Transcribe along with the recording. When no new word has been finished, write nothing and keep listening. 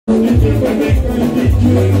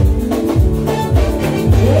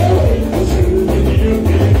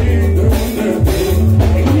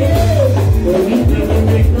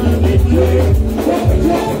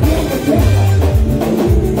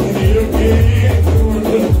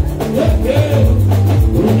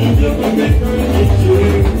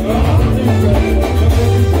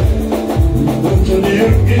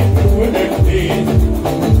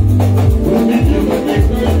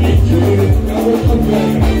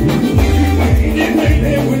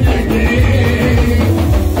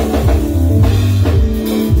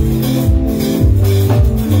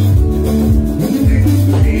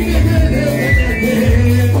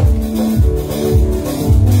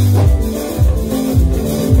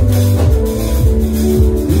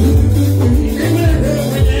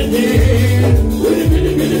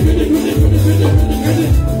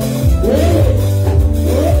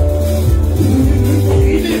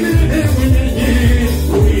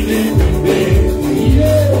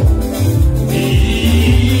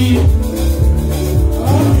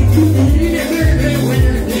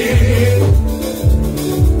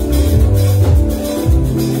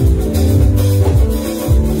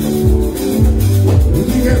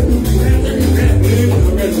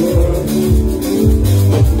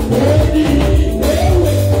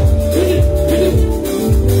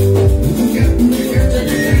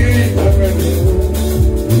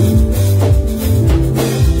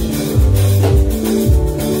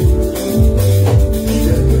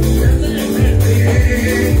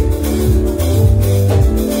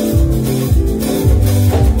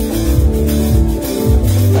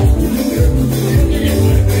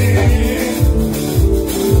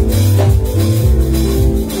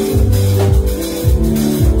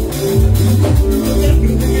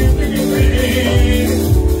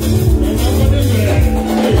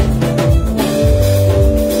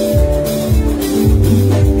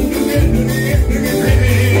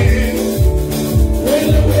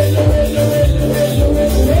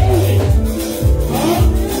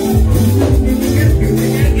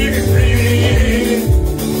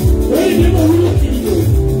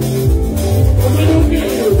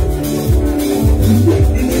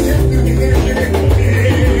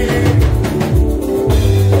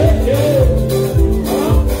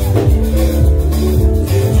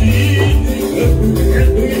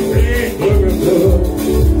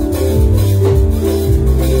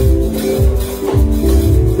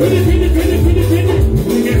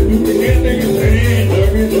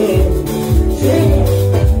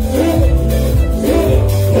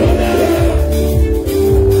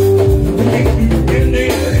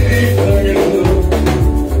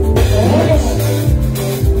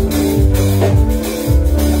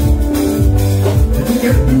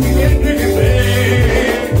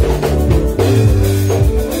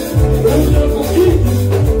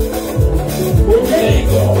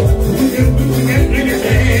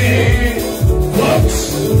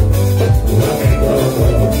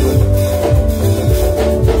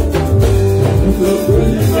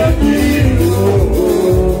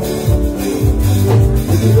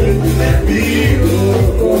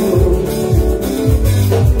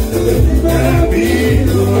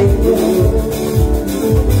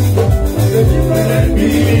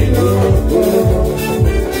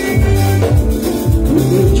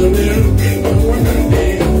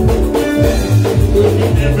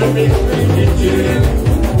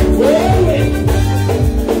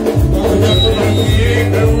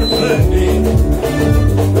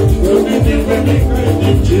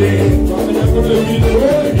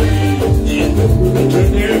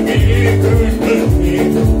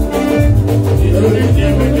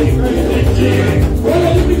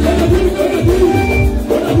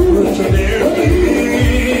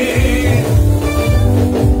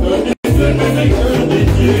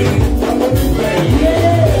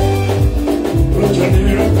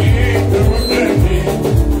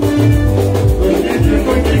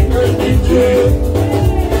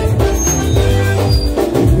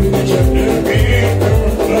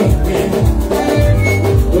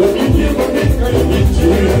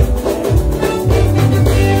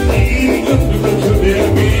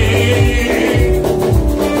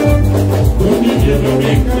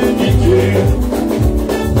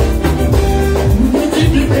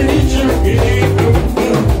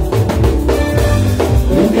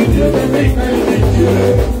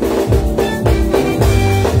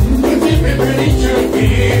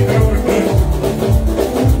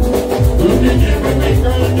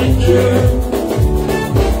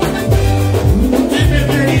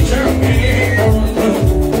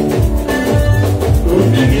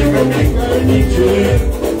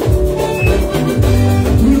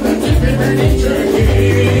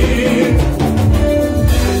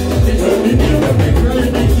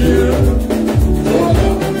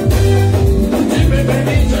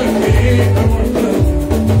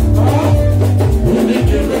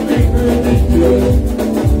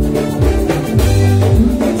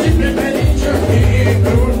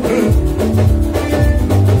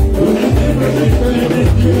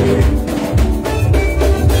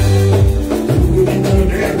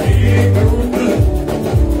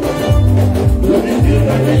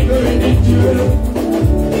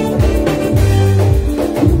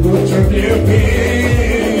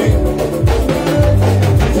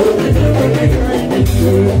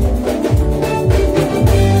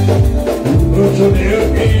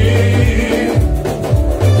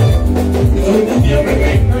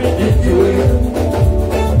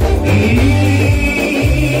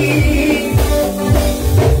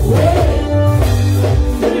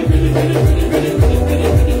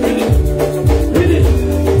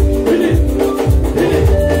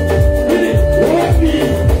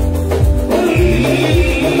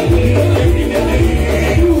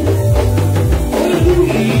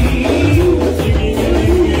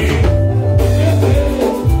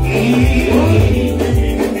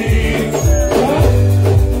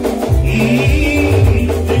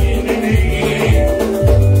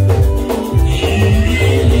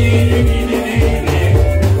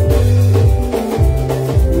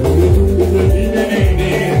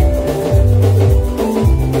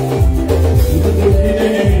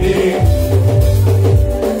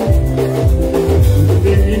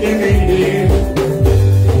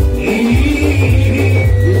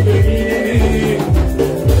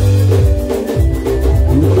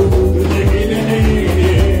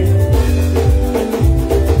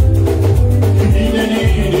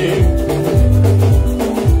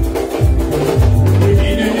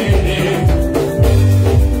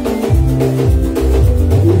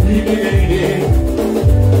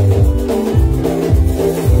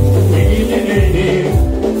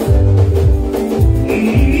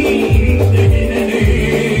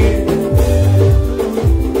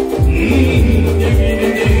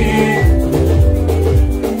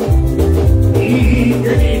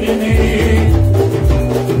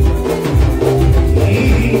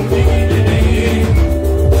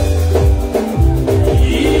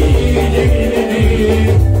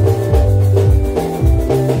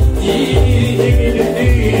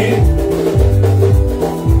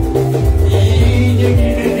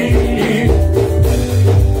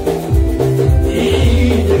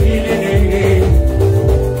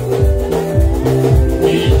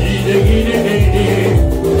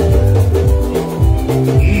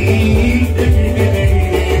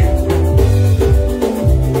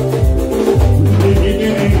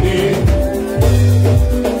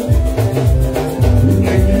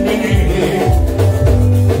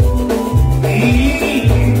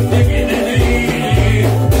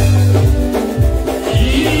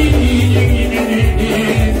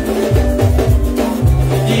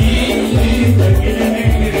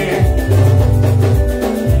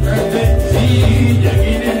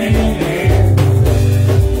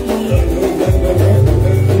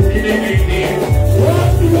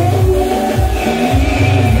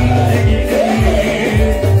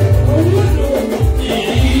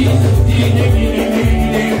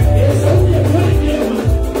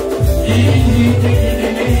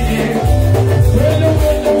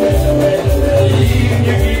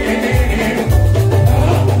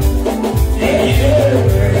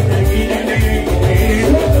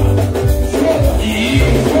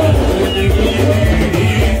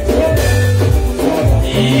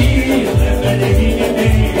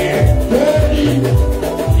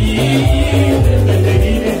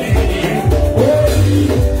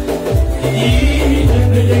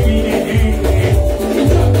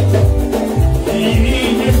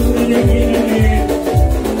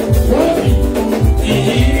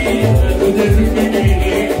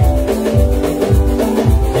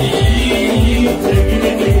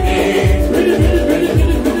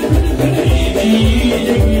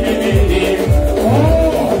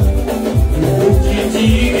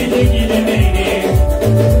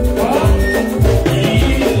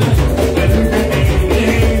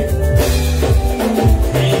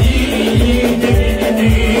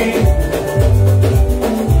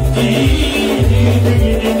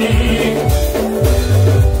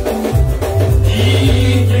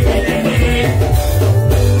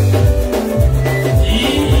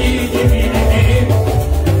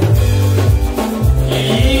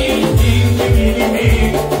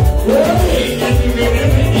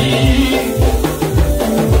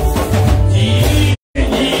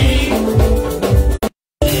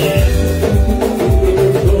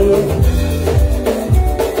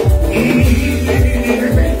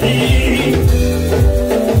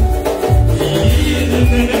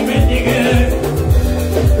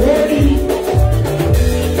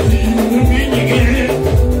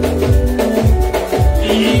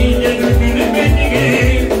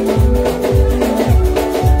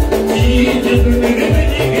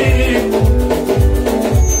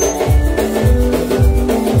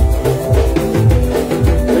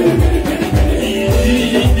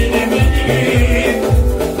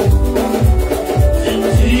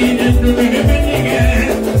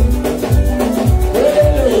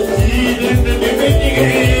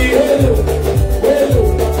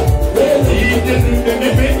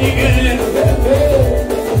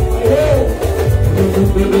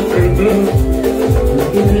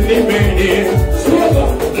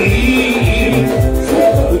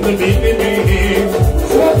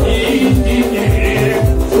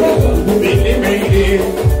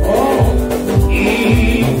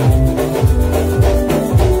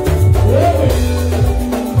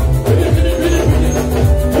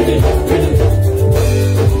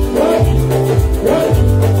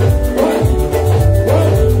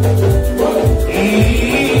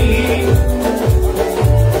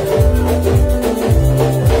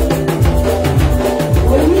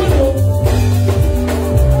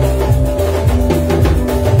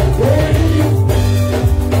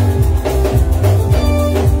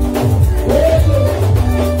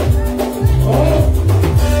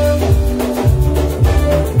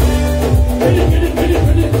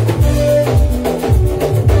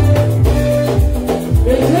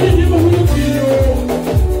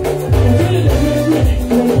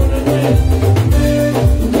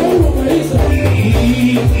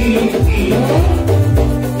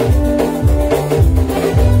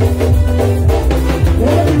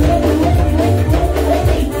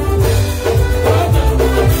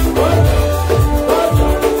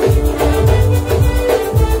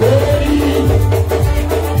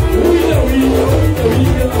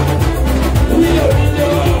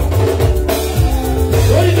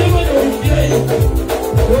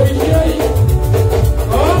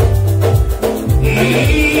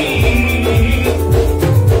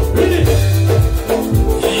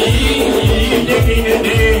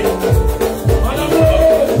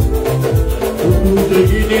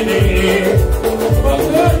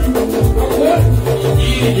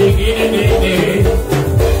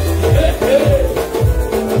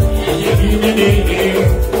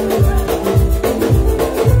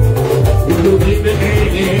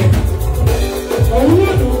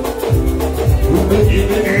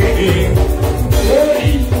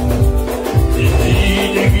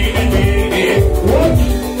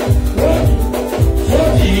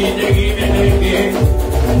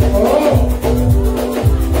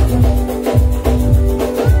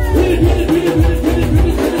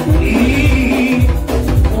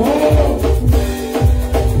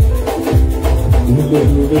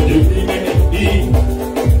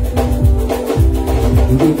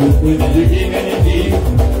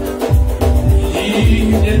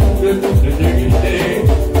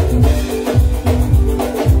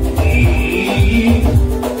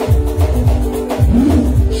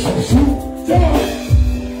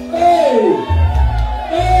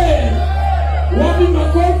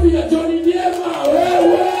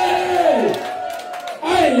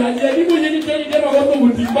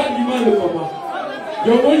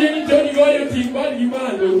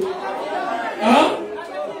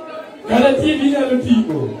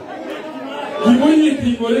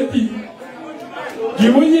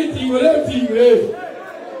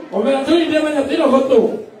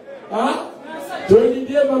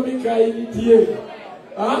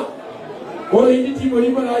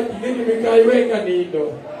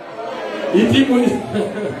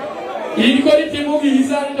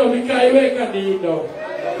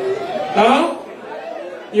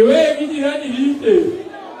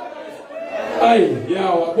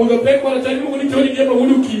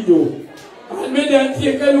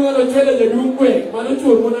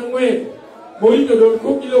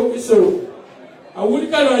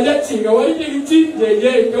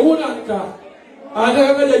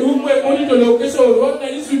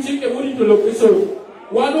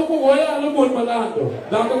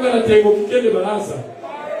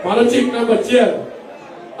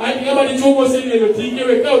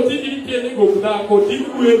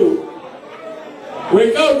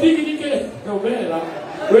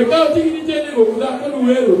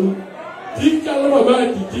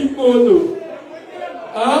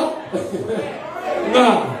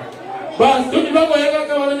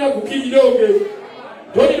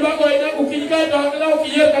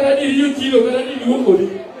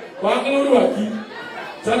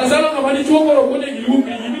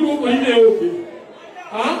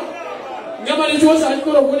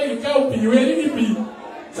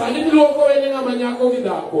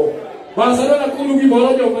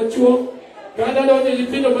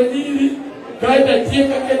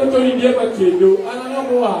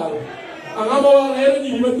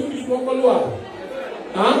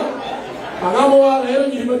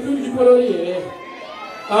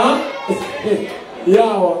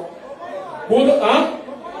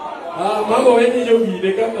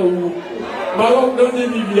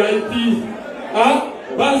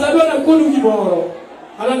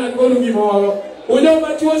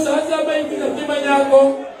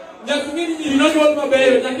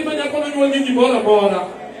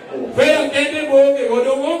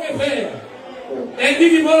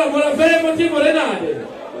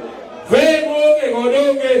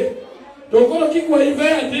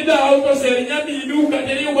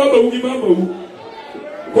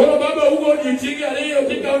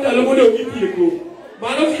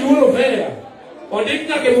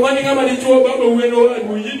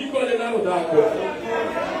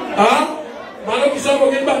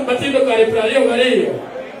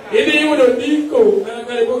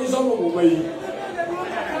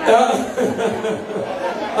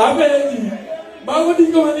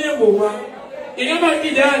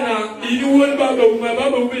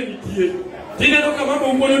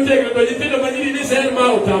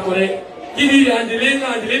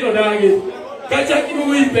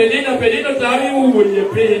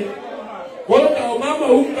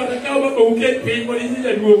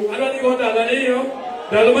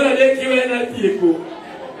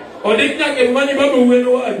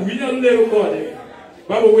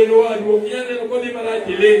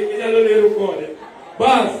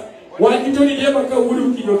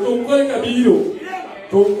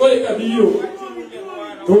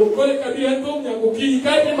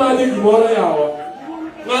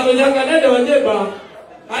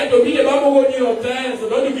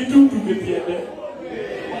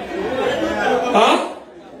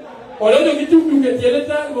Olodo kitu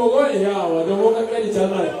ketieleta ngogo yawa ndio moka kali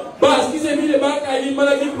chana. Basi kise vile baka hii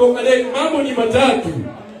mara kitu kale mambo ni matatu.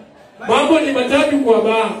 Mambo ni matatu kwa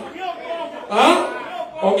ba.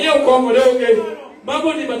 Ongea ukongo leo ke.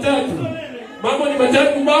 Mambo ni matatu. Mambo ni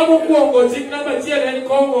matatu mambo kuongo zikna batia ni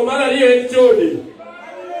kongo mara hiyo ni chode.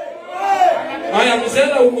 Haya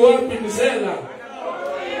msela uko wapi msela?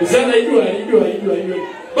 Msela idua.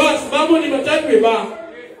 Basi mambo ni matatu ba.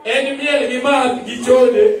 Eni miele ni ma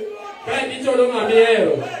gichode. Kai gichode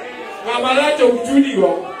ngamiero. Ngamalacho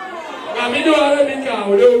kuchudigo. Ngamido arabika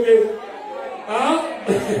ologe.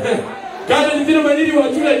 Kada nitino maniri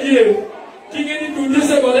watula jie. Kingeni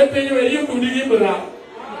tundise gole penyo eliyo tundigi mbra.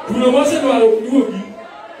 Tunomose nwaro kuduogi.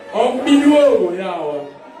 Ombiduogo yawa.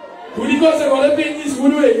 Tudikose gole penyi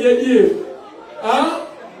sikudu enye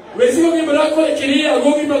Wesiko mbra kole kiria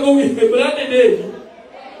gogi magogi mbra nedeji.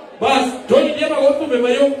 Bas, Tony Ndiema goto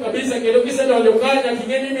memayo kabisa kero kisa ndo kanya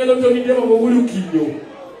kingeni melo Tony Ndiema mogulu kinyo.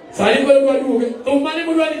 Sari ko kwa duoge. Tomane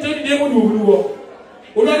mo dwani Tony Ndiema duogo.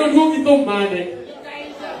 Unalo duogi tomane.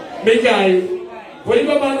 Mekai. Poli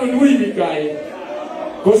ba mano nui mekai.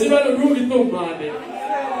 Kosiba no duogi tomane.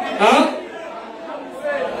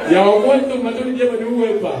 Ya okoi tomane Tony Ndiema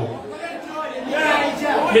duogo pa.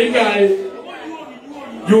 Mekai.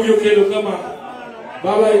 Yo kero kama.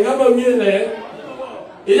 Baba ingaba wiele.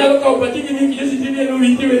 Ila loka upatiki mingi jesi tini eno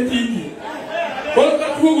witi wetiki. Kwa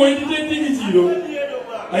katuogo iti tiki chilo.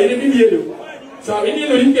 Aile mimi yedo. Sa ini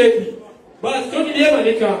eno hiketi. Bas Tony Ndiema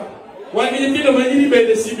nika. Wangini tino manjiri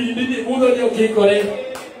bende sibindini mudo ni okikore.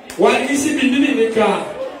 Wangini sibindini nika.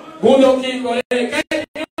 Mudo okikore. Kaya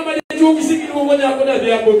kama ni chuo kisiki ni mmoja hapo na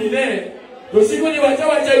diambo bine. Dosiko ni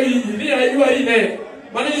wacha wiji. Ni ayua ine.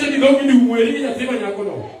 Mana hizo ni dogi ni umweli ni yatima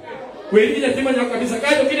nyakono. Kweli ni yatima nyako kabisa.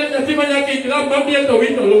 Kaya kina yatima nyake ikila mambi ento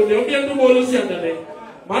wito lone. Ombi ento bolo si andane.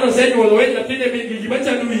 Mana senyo walowe yatine mingi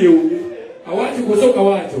kibacha nui yeu. Awachu kusoka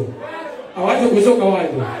wacho.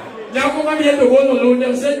 Nyako mambi ento bolo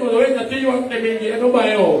lone. Senyo walowe yatine wakne mingi. Eno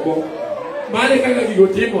bae ogo. Mane kaka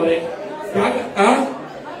kigotimo le. Kaka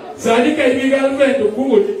Sadika hivi girlfriend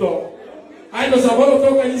kugo tito. Aito sabolo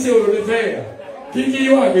toka nise uronefea. Kiki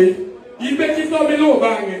iwage. Ibe kito bilo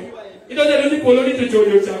bange. Ito jalo ni polo ni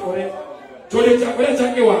chojo chakore. Chojo chakore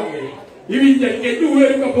chake wange. Hivi njake duwe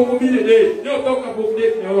luka poko bile de. Nyo toka poko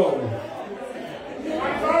de nyoro.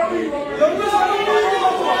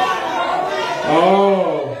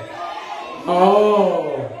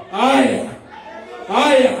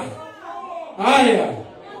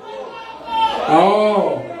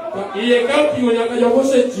 Iye kauti wanyaka jogo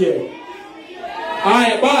setie.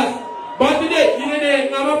 Birthday ile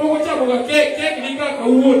ngama poko chako ka cake nika ka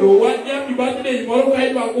uono wanya bi birthday moro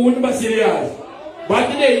kai ba uono ba serious.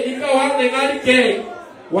 Birthday nika wangne ngari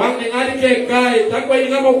cake kai takwa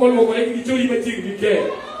ina mo kolmo ko iki churi ba chigi cake.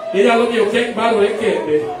 Ila lo yo cake ba ro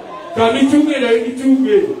cake. Kami chunge na iki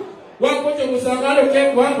chunge. Wako cho musangaro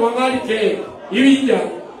cake wa ngari cake. Iwija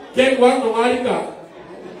cake wa ngari ka.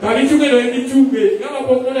 Kami chunge na iki chunge. Ngama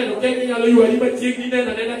poko na no cake nyalo yu ali ba chigi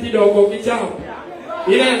nena tidoko kicham.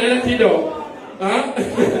 Ila nena tido.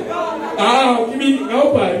 Kimi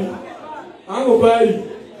ngaupari. Angopari.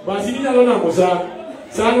 Basi ni alona mosa.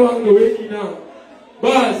 Sano wangu wekina.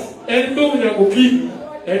 Bas, ento nyakukiki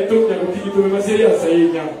tumemaseria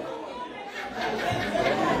sayenya.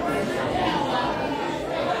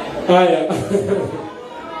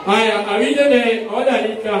 Haya, awide ne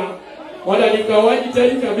odalika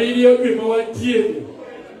wajitarika video kwa watieni.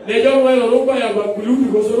 Nejo mwelo rumba ya bakulutu,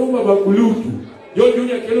 goso rumba bakulutu. Yo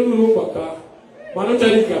dunia kelo rumba ka. Mano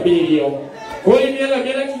tarika video. Kwa miela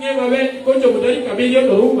kinyema beni kocho kutarika video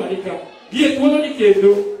to rumba nika. Die tuolo ni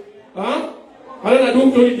kendo. Ala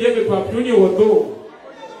dum Tony Ndiema pa Tony woto.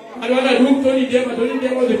 Ala dum Tony Ndiema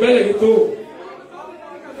de bele gitu.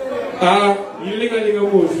 Ile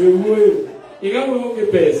mozo wewe. Igamo ngoke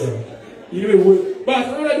pesa. Ile wewe. Bas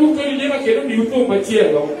ala dum Tony Ndiema kero ni uto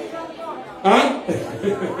machielo.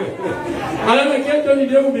 Ala na kero Tony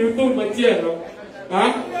Ndiema ni uto machielo.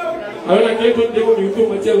 Ala na kero Tony Ndiema ni uto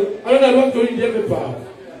machielo. Ala na dum Tony Ndiema pa.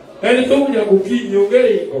 Ele to munya kuki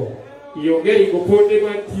yongeri ko ponde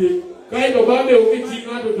mantie. Kai do babe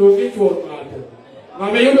ukitinga do kichwa ngato.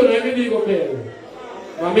 Mame yudo na mimi niko mbele.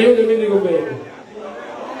 Mame yudo na mimi niko mbele.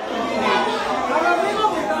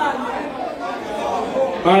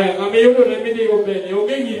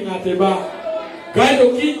 Ongengi ngate ba. Kai do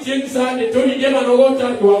kiching sana Tony Ndiema nogota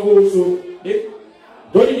kwa gusu.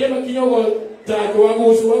 Tony Ndiema kinyogo ta kwa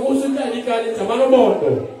gusu tani kale tamano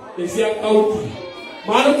bondo. Isia kauti.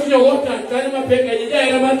 Mano kinyogota kani mapenga nyija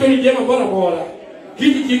era ba Tony Ndiema bora.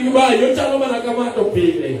 Kiki ba yo chalo mana kama to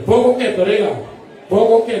pile. Poco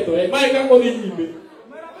ketore. Mai ka ko nyime.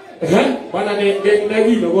 Mana ne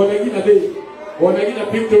lagi lo, lagi nanti, lagi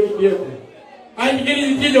nanti pintu dia. Ai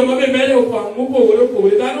ini dia cuma beli upah, mupur,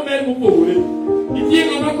 dah no beli mupur. Ini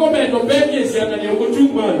yang apa kau beli, kau beli siapa ni? Aku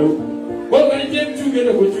cuma lo. Kau kan dia cuma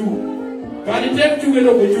lo kucu, kan dia cuma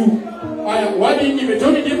lo kucu. Ayah, wadi ini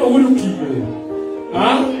betul dia mau urut dia.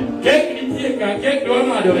 Kek ini dia kan, kek dua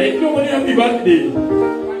ada, itu mana yang birthday.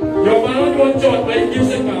 Jom mana orang cot, baik dia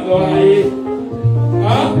sekarang lo ayah.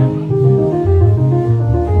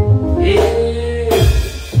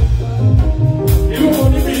 Ibu mau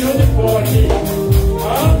ni pilih ni pun ni.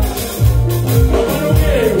 Mana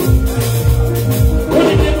okey? Kau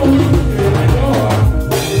ni dia mau urut dia.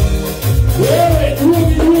 Weh, dua.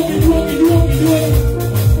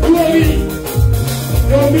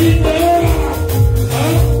 Mbita.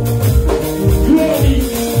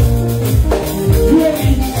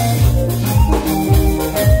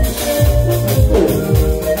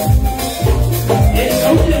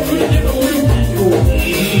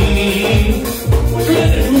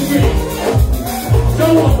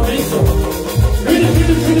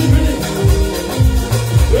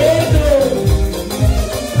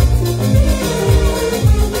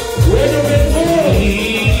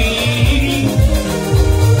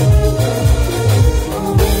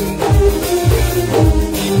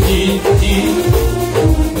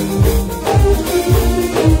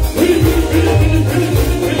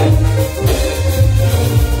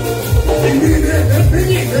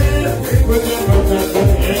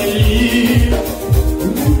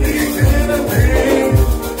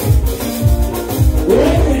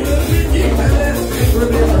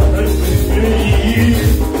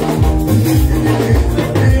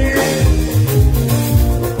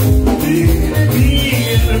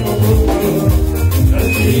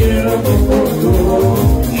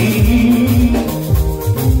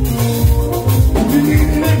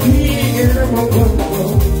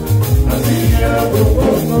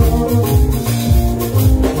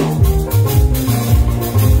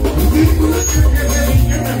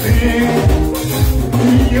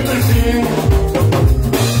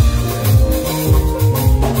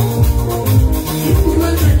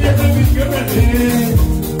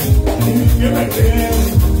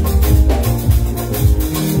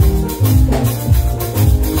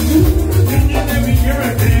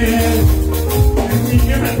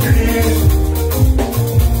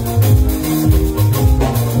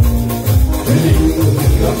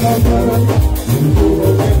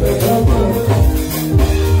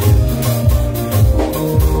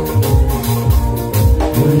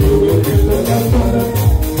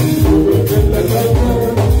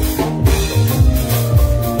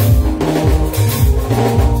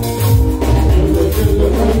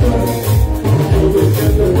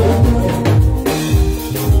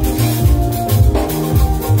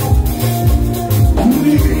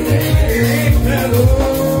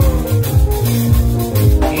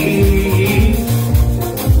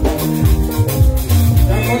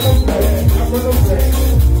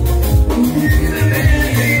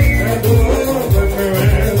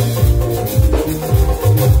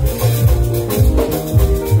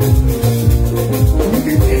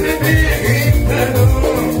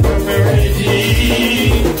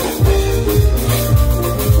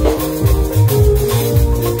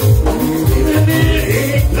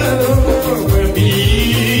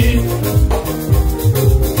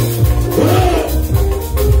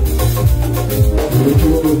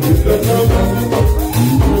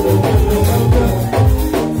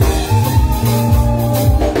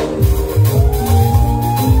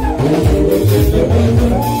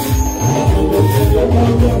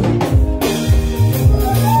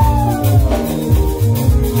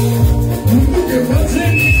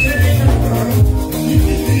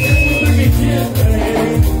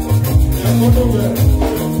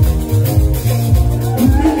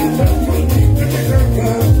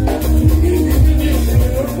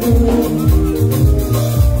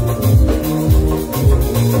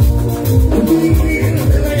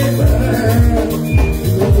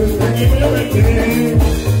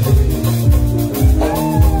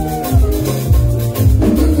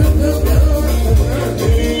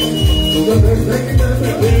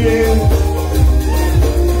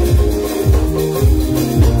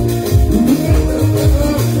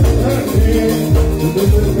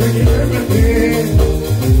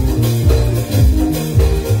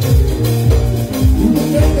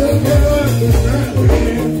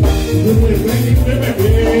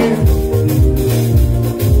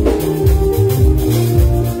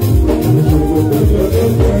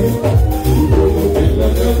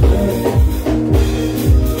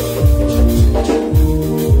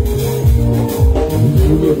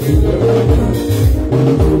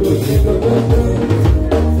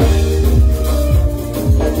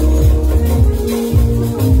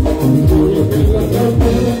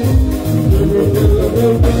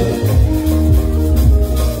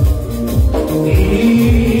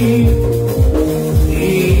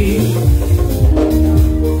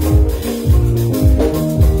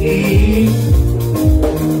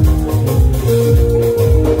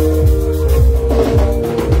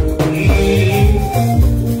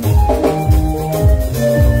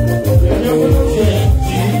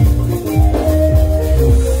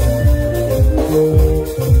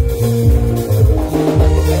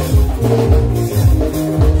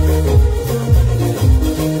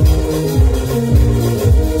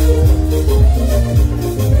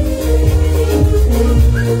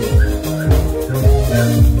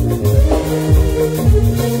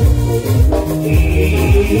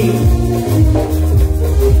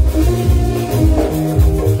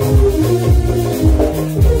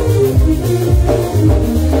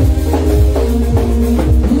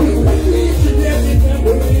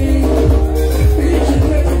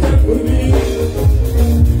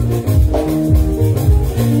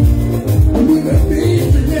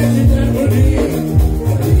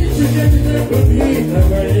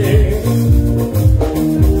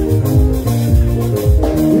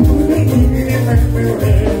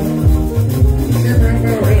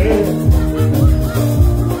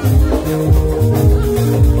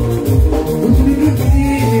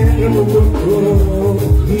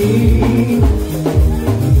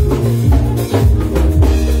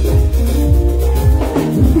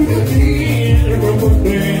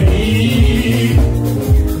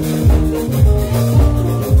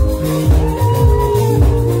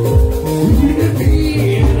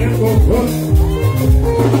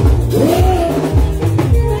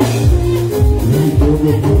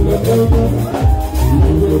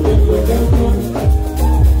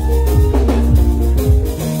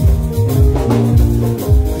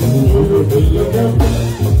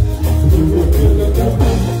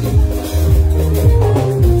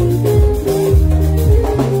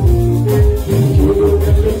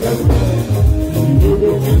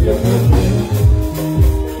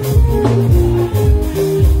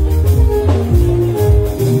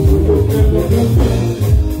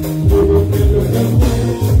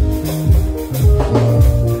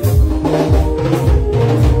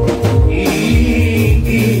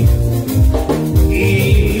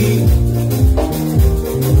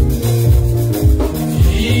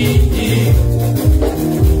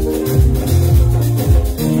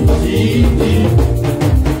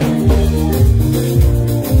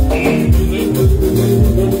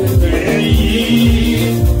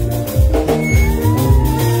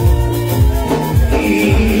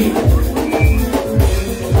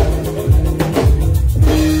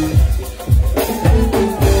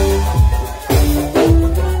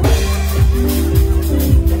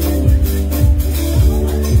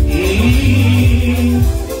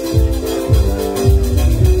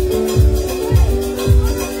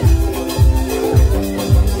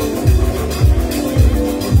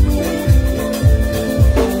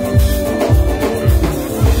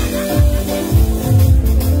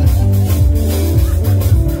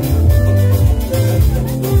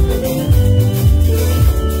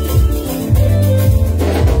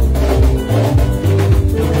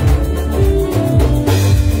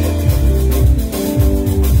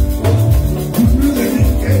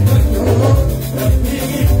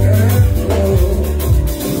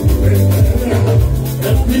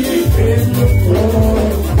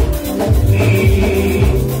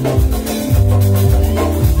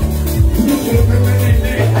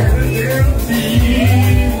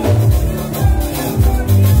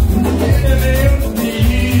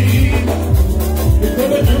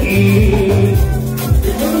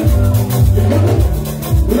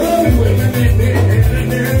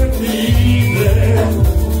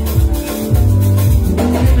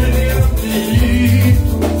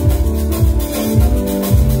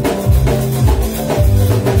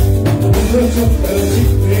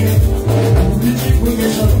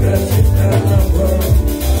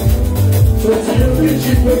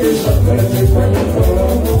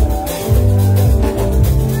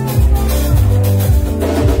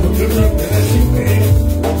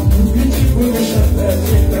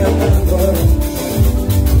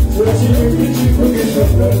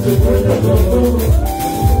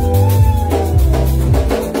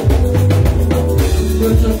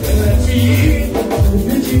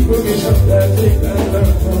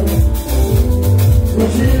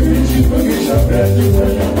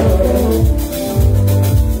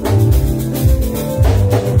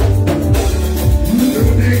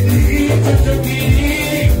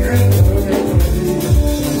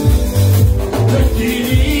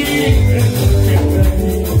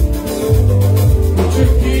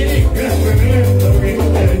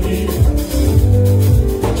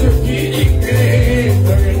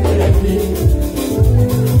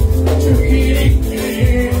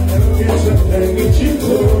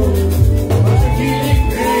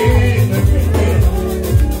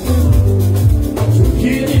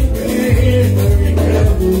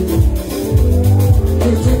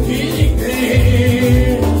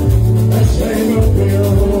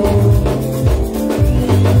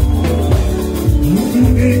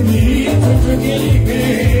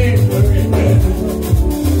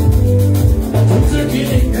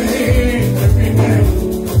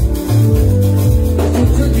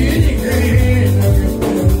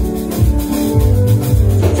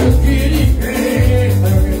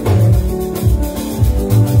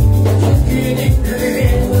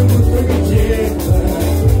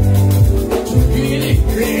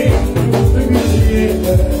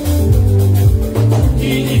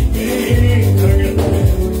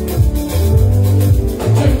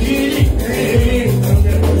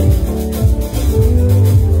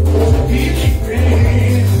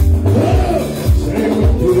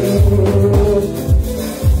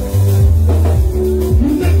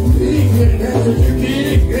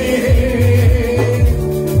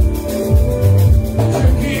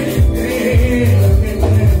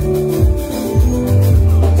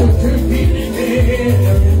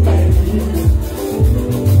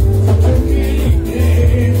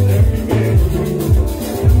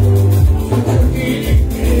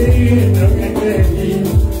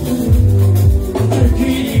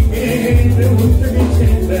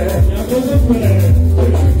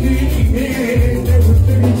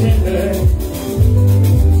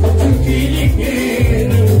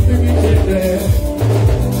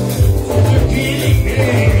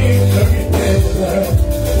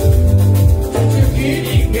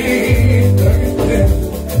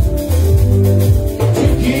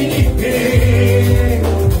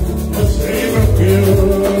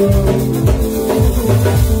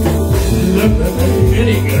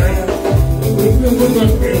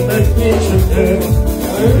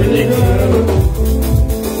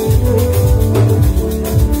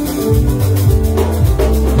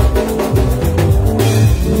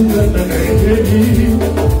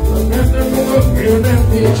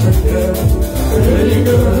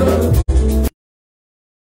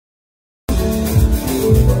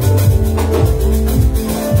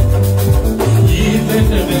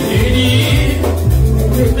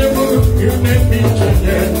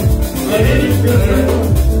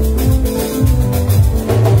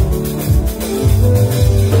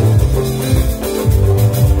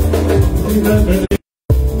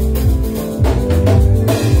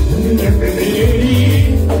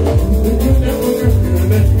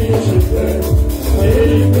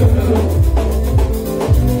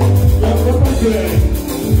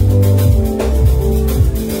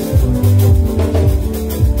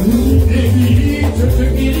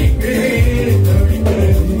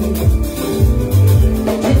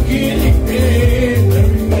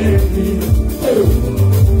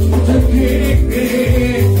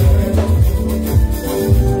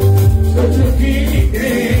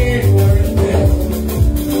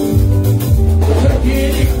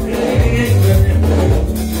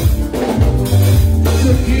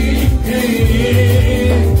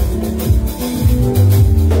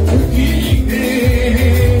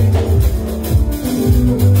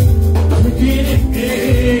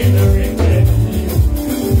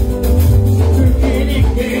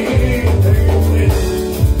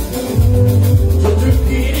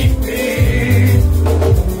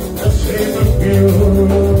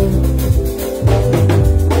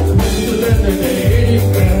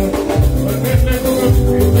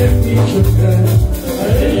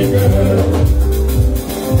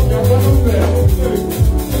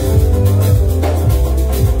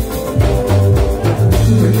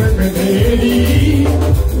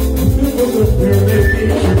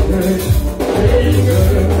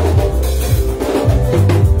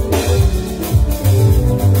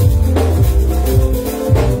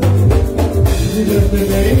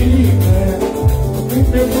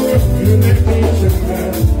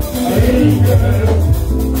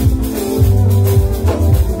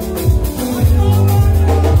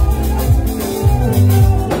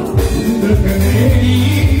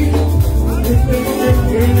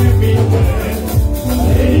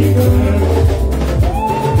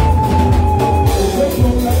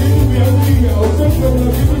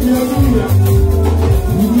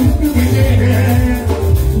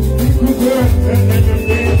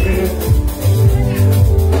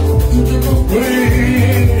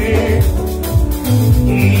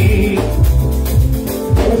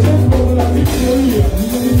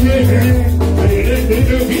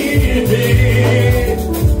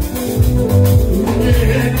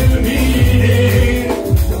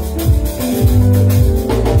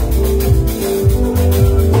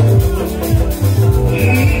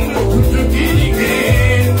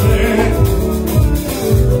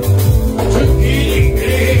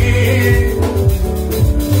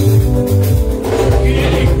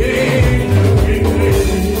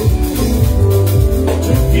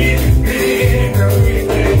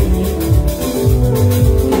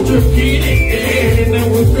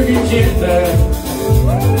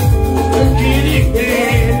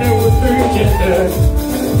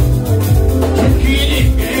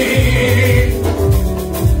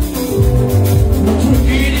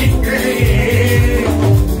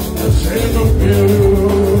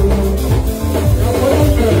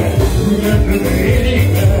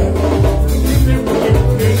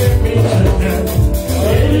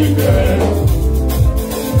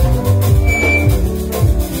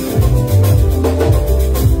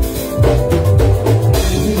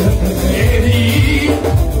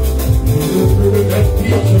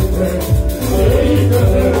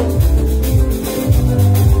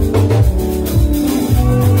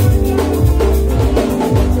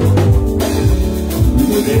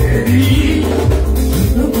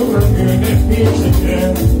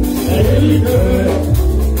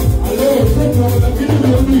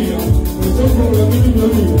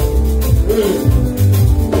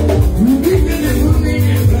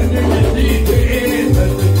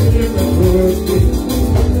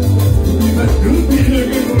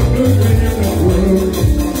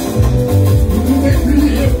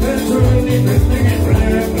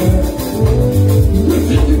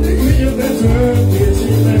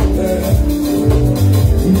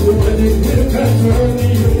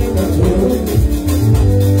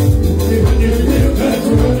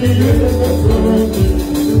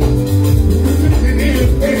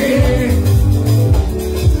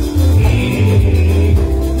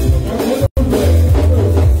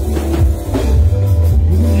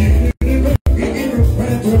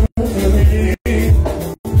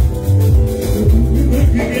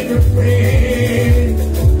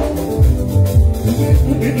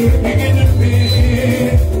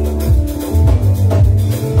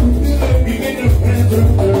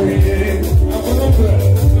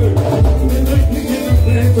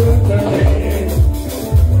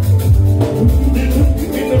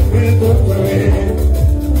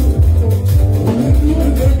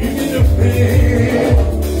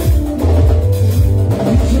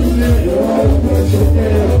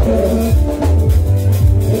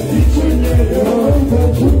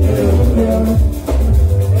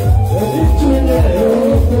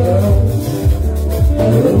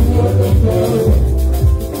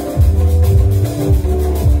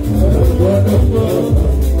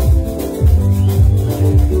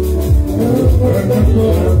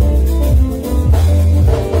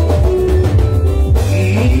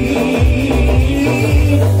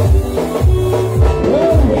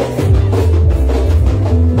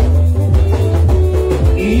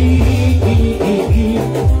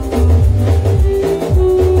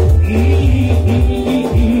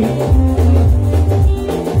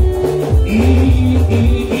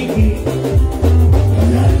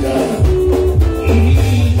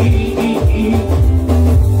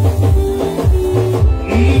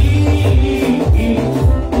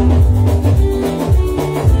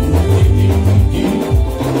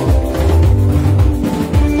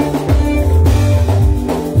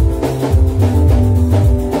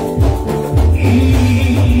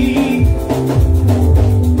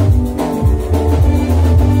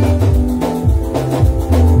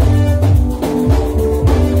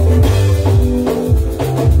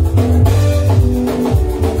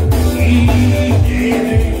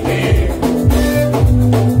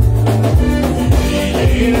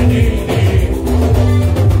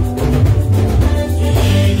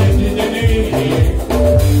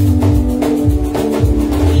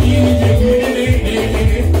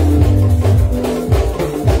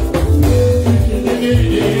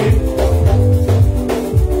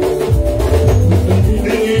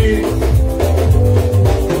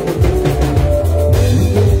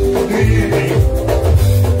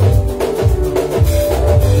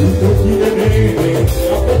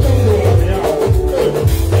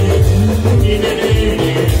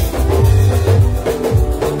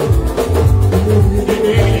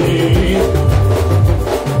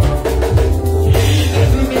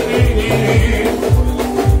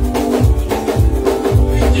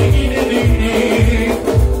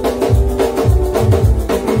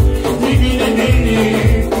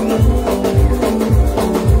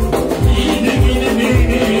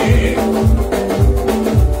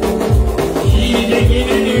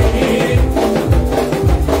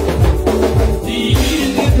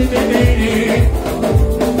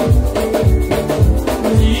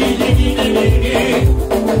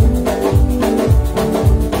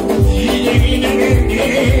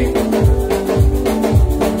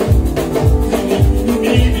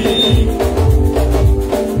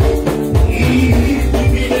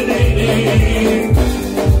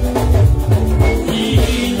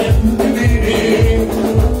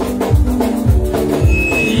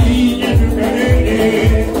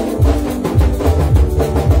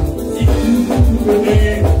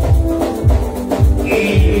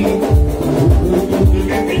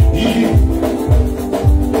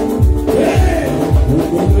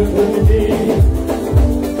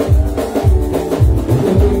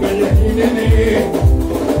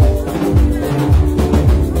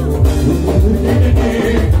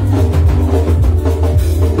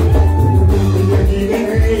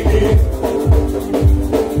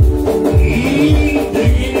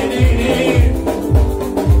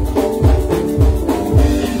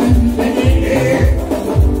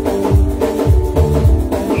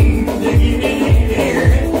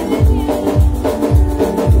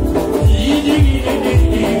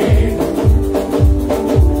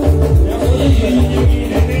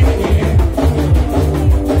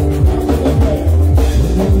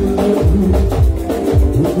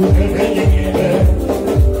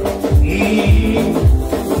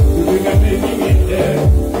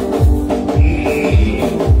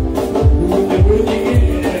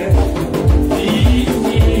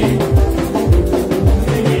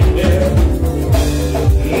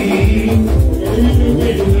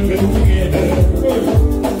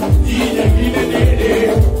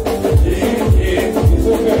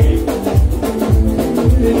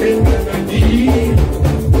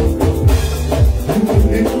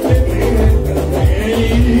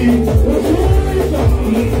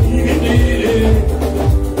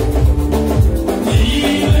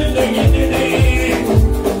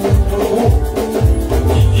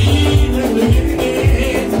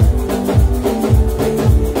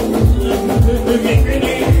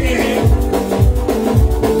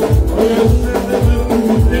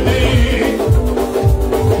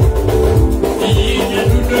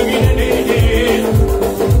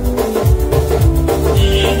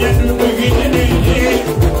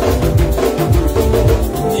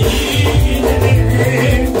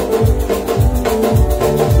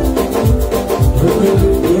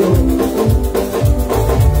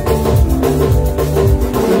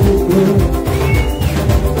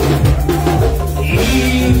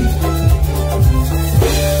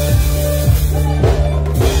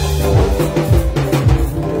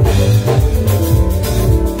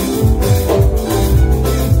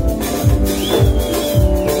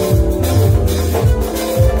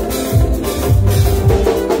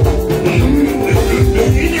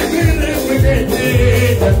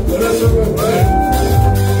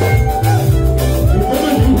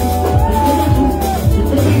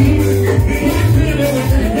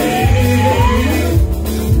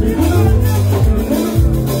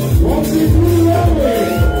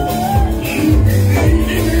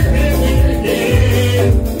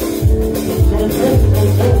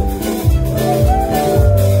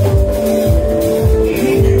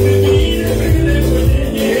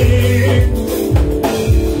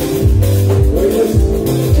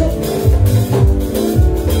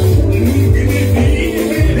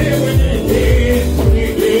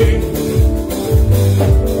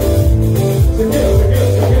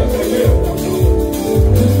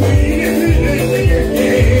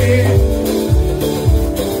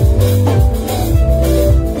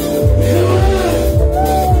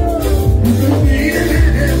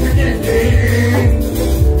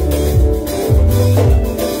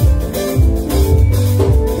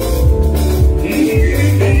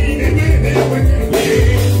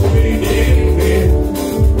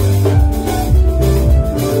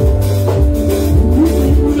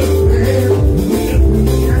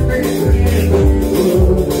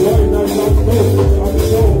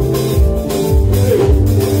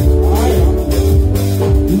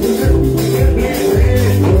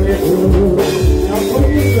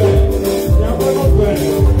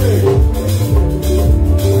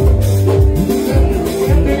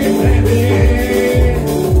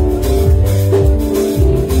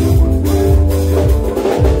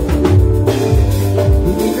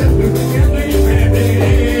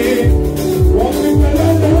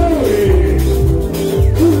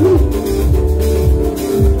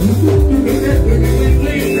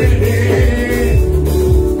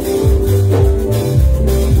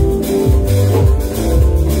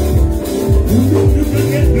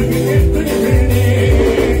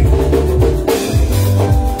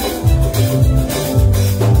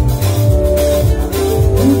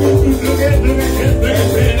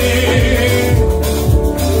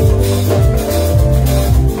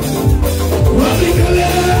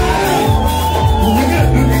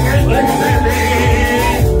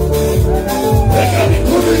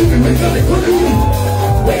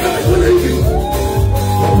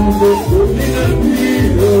 Thank you.